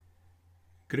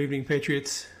Good evening,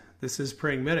 Patriots. This is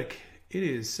Praying Medic. It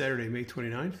is Saturday, May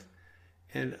 29th,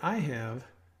 and I have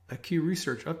a Q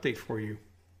Research update for you.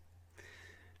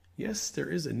 Yes, there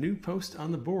is a new post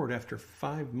on the board after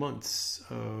 5 months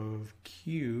of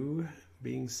Q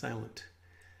being silent.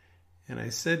 And I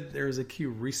said there is a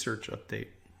Q Research update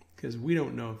because we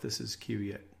don't know if this is Q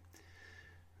yet.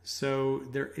 So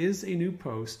there is a new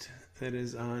post that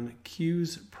is on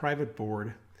Q's private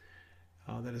board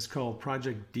that is called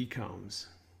Project DCOMS.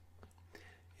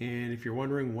 And if you're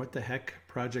wondering what the heck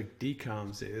Project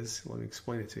DCOMS is, let me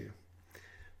explain it to you.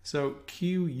 So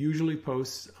Q usually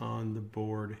posts on the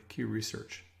board Q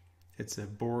Research. It's a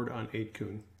board on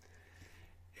 8kun.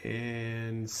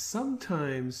 And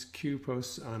sometimes Q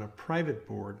posts on a private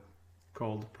board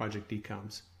called Project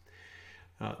DCOMS.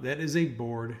 That is a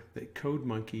board that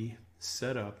CodeMonkey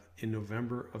set up in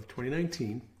November of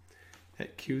 2019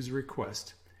 at Q's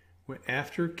request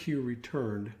after Q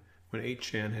returned when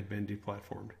 8chan had been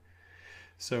deplatformed.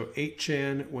 So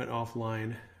 8chan went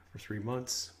offline for 3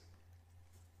 months.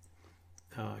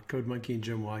 CodeMonkey and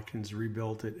Jim Watkins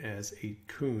rebuilt it as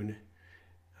 8kun.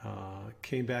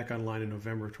 Came back online in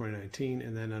November of 2019,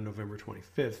 and then on November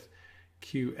 25th,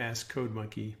 Q asked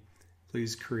CodeMonkey,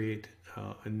 please create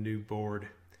a new board,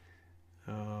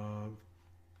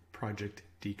 Project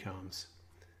DCOMS.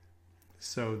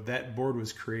 So that board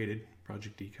was created,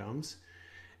 Project DCOMS,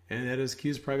 and that is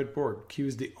Q's private board. Q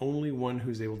is the only one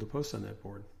who's able to post on that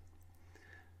board.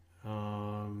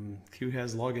 Q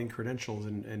has login credentials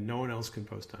and no one else can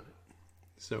post on it.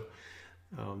 So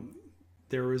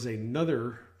there is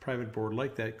another private board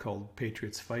like that called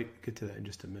Patriots Fight. I'll get to that in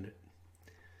just a minute.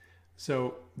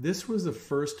 So this was the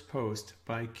first post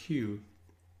by Q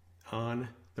on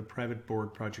the private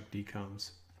board Project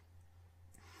DCOMS.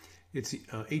 It's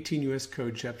 18 U.S.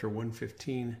 Code Chapter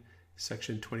 115,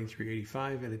 Section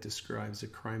 2385, and it describes the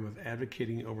crime of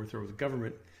advocating overthrow of the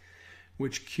government,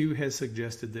 which Q has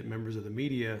suggested that members of the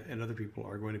media and other people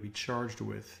are going to be charged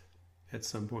with at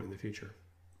some point in the future.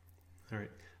 All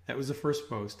right, that was the first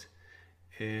post,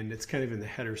 and it's kind of in the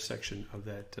header section of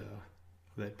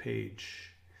that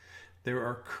page. There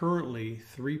are currently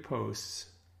 3 posts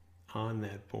on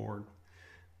that board.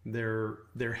 There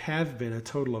have been a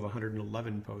total of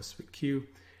 111 posts, but Q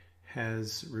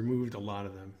has removed a lot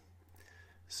of them.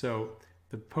 So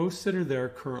the posts that are there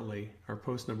currently are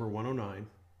post number 109,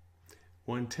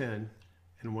 110,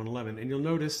 and 111. And you'll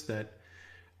notice that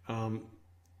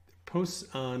posts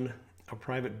on a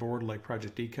private board like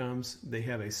Project DCOMS, they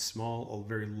have a small or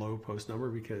very low post number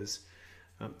because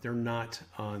they're not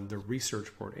on the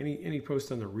research board. Any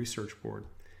post on the research board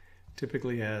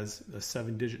typically has a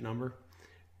 7-digit number.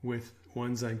 With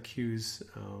ones on Q's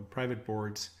private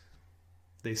boards,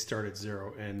 they start at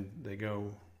 0 and they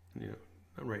go,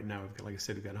 right now, like I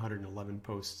said, we've got 111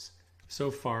 posts so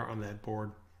far on that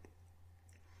board.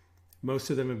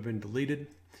 Most of them have been deleted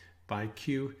by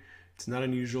Q. It's not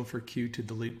unusual for Q to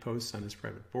delete posts on his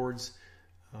private boards.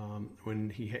 When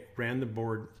he ran the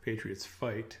board Patriots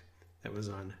Fight, that was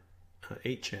on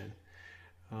 8chan,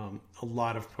 a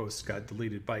lot of posts got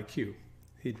deleted by Q.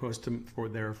 He'd post them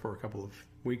there for a couple of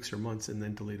weeks or months and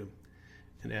then delete them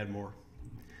and add more.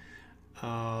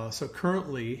 So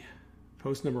currently,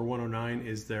 post number 109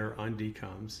 is there on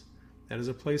DCOMS. That is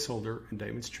a placeholder,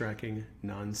 indictments tracking,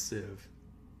 non-civ.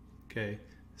 Okay,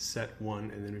 set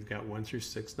 1, and then we've got 1 through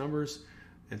 6 numbers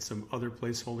and some other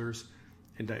placeholders,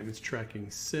 indictments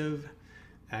tracking civ,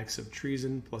 acts of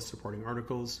treason plus supporting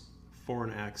articles,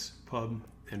 foreign acts pub,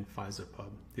 and FISA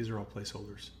pub. These are all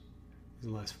placeholders. These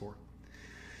are the last 4.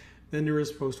 Then there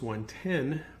is post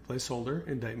 110, placeholder,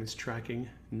 indictments tracking,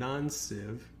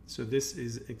 non-civ. So this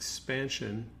is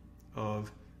expansion of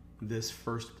this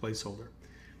first placeholder.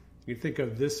 You think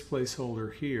of this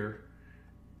placeholder here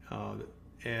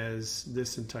as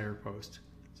this entire post.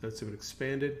 So it's been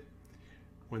expanded,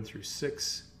 1 through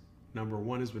 6. Number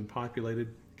 1 has been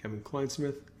populated, Kevin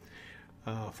Kleinsmith,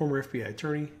 former FBI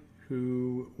attorney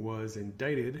who was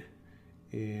indicted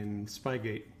in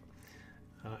Spygate.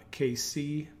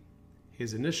 KC,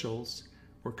 his initials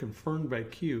were confirmed by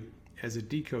Q as a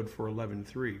decode for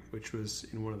 11.3, which was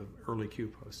in one of the early Q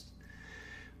posts.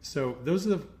 So those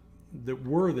are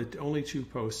were the only 2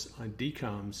 posts on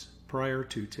DCOMS prior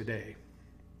to today.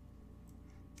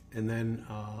 And then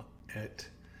at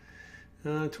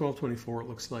 12:24, it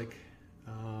looks like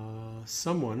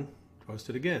someone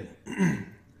posted again.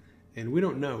 And we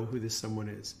don't know who this someone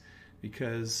is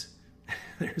because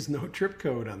there's no trip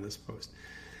code on this post.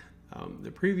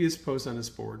 The previous post on this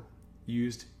board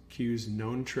used Q's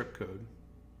known trip code,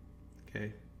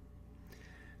 okay?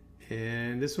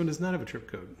 And this one does not have a trip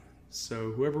code.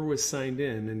 So whoever was signed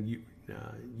in and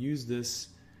used this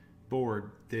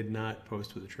board did not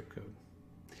post with a trip code.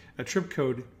 A trip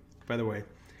code, by the way,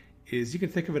 is, you can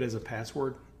think of it as a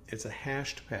password. It's a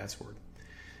hashed password.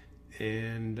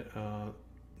 And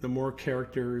the more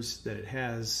characters that it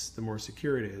has, the more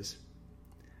secure it is.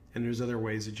 And there's other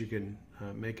ways that you can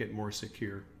make it more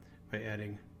secure by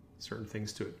adding certain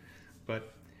things to it.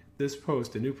 But this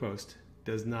post, a new post,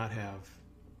 does not have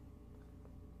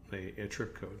a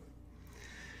trip code.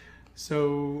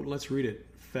 So let's read it.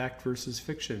 Fact versus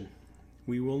fiction.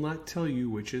 We will not tell you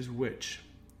which is which.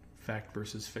 Fact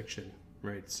versus fiction,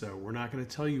 right? So we're not going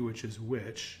to tell you which is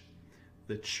which.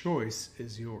 The choice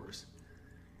is yours.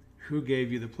 Who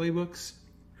gave you the playbooks?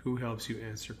 Who helps you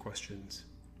answer questions?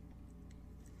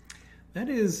 That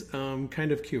is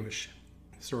kind of Q-ish,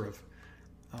 sort of.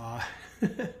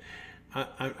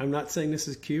 I'm not saying this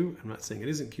is Q. I'm not saying it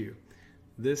isn't Q.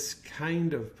 This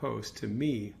kind of post, to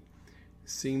me,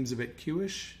 seems a bit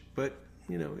Q-ish, but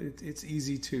you know, it's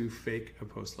easy to fake a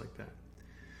post like that.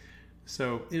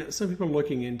 So, you know, some people are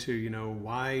looking into, you know,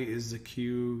 why is the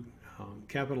Q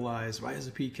capitalized? Why is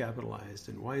the P capitalized?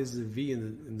 And why is the V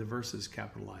in the verses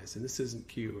capitalized? And this isn't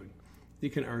Q. And you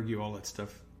can argue all that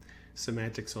stuff,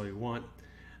 semantics all you want.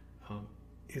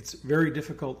 It's very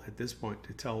difficult at this point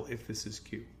to tell if this is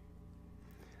Q.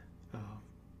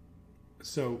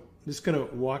 So I'm just going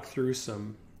to walk through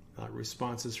some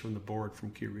responses from the board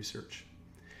from Q Research.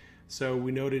 So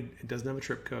we noted it doesn't have a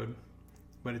trip code,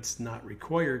 but it's not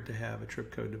required to have a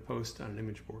trip code to post on an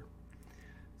image board.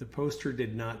 The poster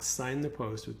did not sign the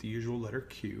post with the usual letter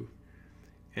Q,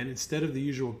 and instead of the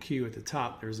usual Q at the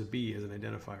top, there's a B as an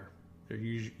identifier. There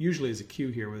usually is a Q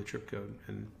here with a trip code,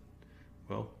 and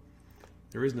well,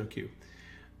 there is no Q.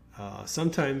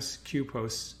 Sometimes Q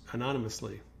posts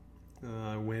anonymously.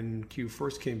 When Q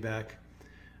first came back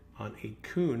on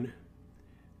 8kun,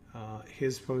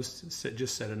 his post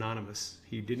just said anonymous.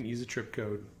 He didn't use a trip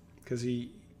code because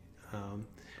he,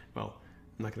 well,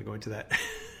 I'm not going to go into that,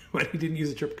 but he didn't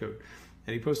use a trip code,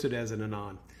 and he posted as an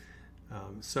anon.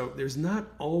 So there's not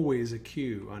always a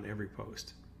Q on every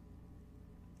post,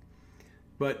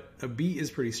 but a B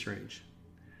is pretty strange.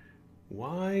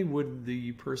 Why would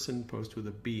the person post with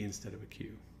a B instead of a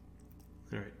Q?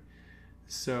 All right,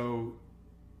 so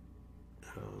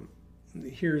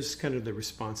here's kind of the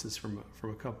responses from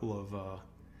a couple of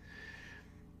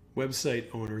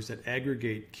website owners that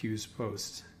aggregate Q's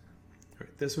posts. All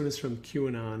right, this one is from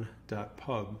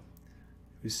QAnon.pub,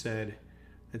 who said,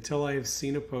 "Until I have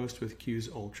seen a post with Q's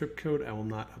old trip code, I will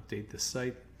not update the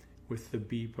site. With the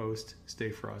B post,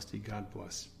 stay frosty, God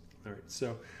bless." All right,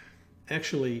 so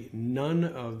actually none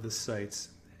of the sites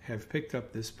have picked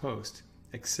up this post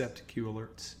except Q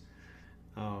Alerts.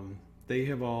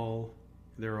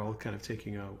 They're all kind of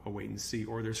taking a wait and see,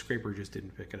 or their scraper just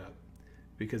didn't pick it up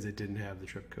because it didn't have the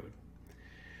trip code.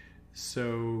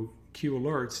 So Q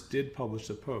Alerts did publish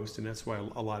the post, and that's why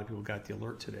a lot of people got the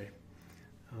alert today,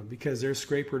 because their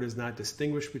scraper does not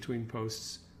distinguish between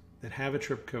posts that have a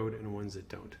trip code and ones that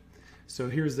don't. So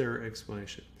here's their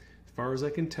explanation. As far as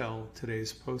I can tell,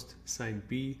 today's post signed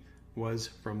B was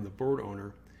from the board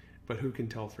owner, but who can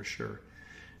tell for sure?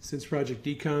 Since Project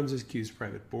DCOMS is Q's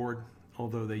private board,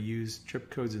 although they used trip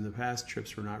codes in the past,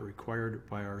 trips were not required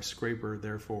by our scraper,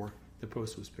 therefore the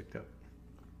post was picked up.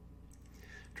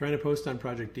 Trying to post on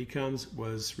Project DCOMS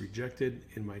was rejected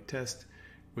in my test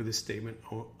with a statement,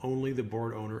 only the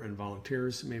board owner and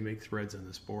volunteers may make threads on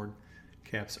this board,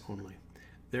 caps only.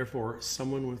 Therefore,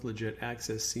 someone with legit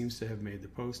access seems to have made the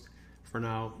post. For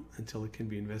now, until it can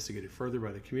be investigated further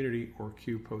by the community or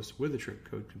Q posts with a trip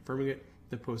code confirming it,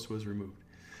 the post was removed.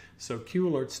 So Q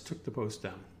Alerts took the post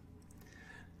down.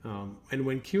 And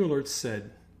when Q Alerts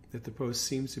said that the post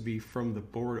seems to be from the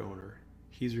board owner,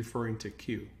 he's referring to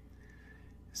Q.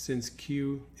 Since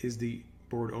Q is the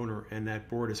board owner, and that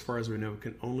board, as far as we know,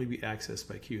 can only be accessed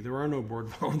by Q. There are no board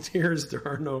volunteers. There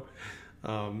are no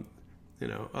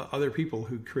other people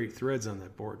who create threads on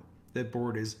that board. That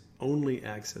board is only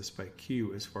accessed by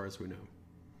Q as far as we know.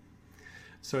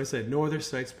 So I said no other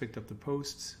sites picked up the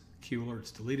posts. Q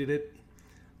Alerts deleted it.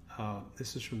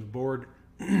 This is from the board.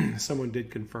 Someone did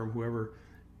confirm whoever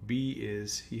B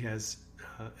is, he has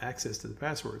access to the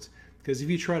passwords. Because if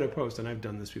you try to post, and I've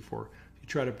done this before, if you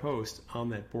try to post on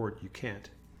that board, you can't.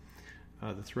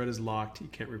 The thread is locked. You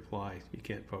can't reply. You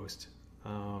can't post.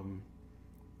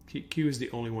 Q is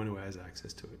the only one who has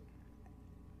access to it,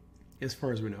 as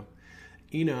far as we know.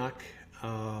 Enoch,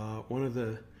 one of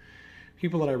the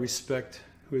people that I respect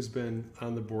who has been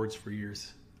on the boards for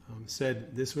years,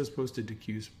 said this was posted to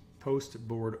Q's post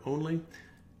board only,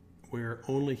 where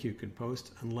only Q can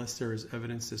post. Unless there is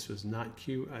evidence this was not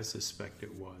Q, I suspect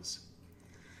it was.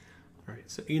 All right,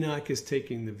 so Enoch is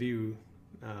taking the view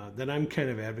that I'm kind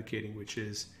of advocating, which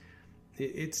is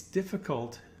it's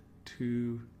difficult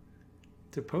to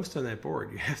post on that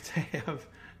board. You have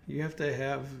to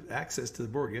have access to the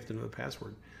board. You have to know the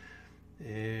password.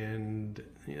 And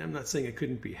I'm not saying it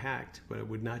couldn't be hacked, but it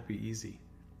would not be easy.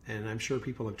 And I'm sure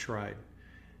people have tried.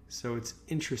 So it's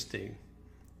interesting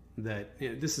that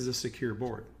this is a secure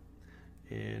board.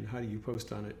 And how do you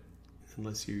post on it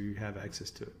unless you have access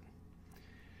to it?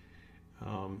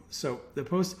 So the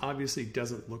post obviously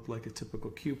doesn't look like a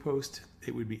typical Q post.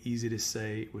 It would be easy to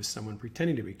say it was someone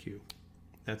pretending to be Q.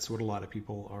 That's what a lot of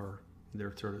people are.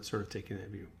 They're sort of taking that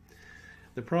view.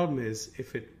 The problem is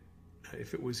if it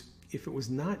was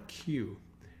not Q,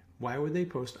 why would they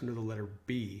post under the letter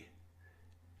B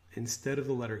instead of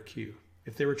the letter Q?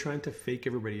 If they were trying to fake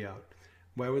everybody out,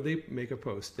 why would they make a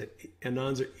post that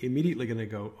Anons are immediately going to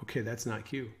go, okay, that's not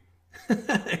Q.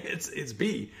 it's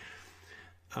B.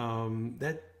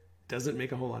 That doesn't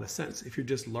make a whole lot of sense. If you're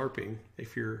just LARPing,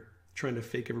 if you're trying to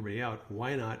fake everybody out,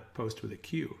 why not post with a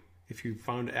Q? If you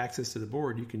found access to the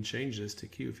board, you can change this to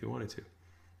Q if you wanted to.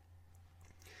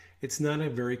 It's not a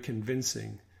very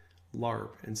convincing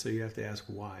LARP, and so you have to ask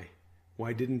why.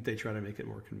 Why didn't they try to make it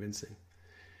more convincing?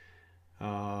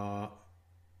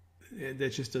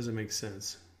 That just doesn't make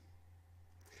sense.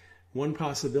 One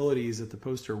possibility is that the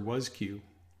poster was Q,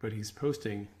 but he's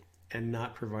posting and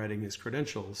not providing his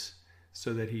credentials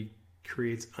so that he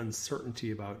creates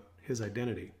uncertainty about his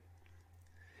identity.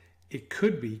 It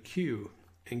could be Q,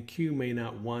 and Q may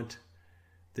not want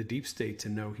the deep state to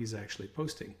know he's actually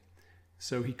posting.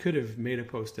 So he could have made a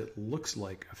post that looks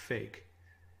like a fake,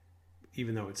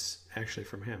 even though it's actually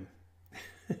from him.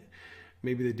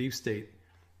 Maybe the deep state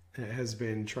has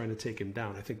been trying to take him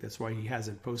down. I think that's why he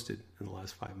hasn't posted in the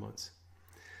last 5 months.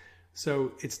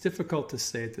 So it's difficult to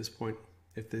say at this point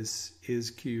if this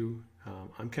is Q.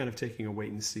 I'm kind of taking a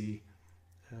wait and see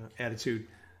attitude.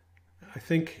 I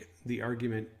think the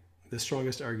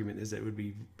strongest argument is that it would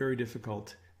be very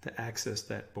difficult to access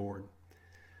that board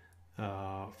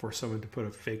for someone to put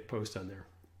a fake post on there,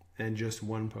 and just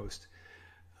one post.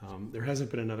 There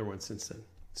hasn't been another one since then.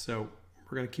 So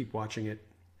we're going to keep watching it.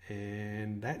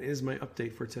 And that is my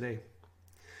update for today.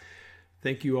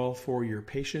 Thank you all for your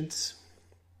patience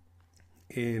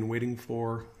in waiting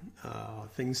for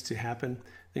things to happen.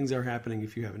 Things are happening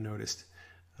if you haven't noticed.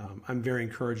 I'm very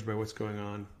encouraged by what's going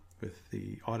on with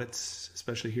the audits,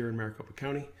 especially here in Maricopa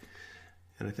County.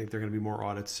 And I think there are going to be more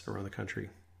audits around the country.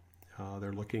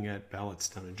 They're looking at ballots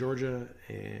down in Georgia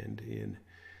and in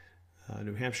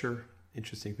New Hampshire.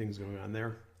 Interesting things going on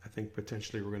there. I think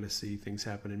potentially we're going to see things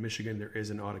happen in Michigan. There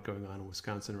is an audit going on in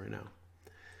Wisconsin right now.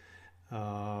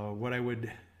 What I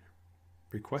would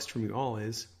request from you all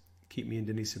is keep me and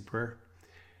Denise in prayer.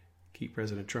 Keep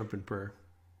President Trump in prayer.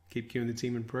 Keep Q and the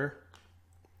team in prayer.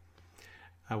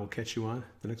 I will catch you on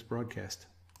the next broadcast.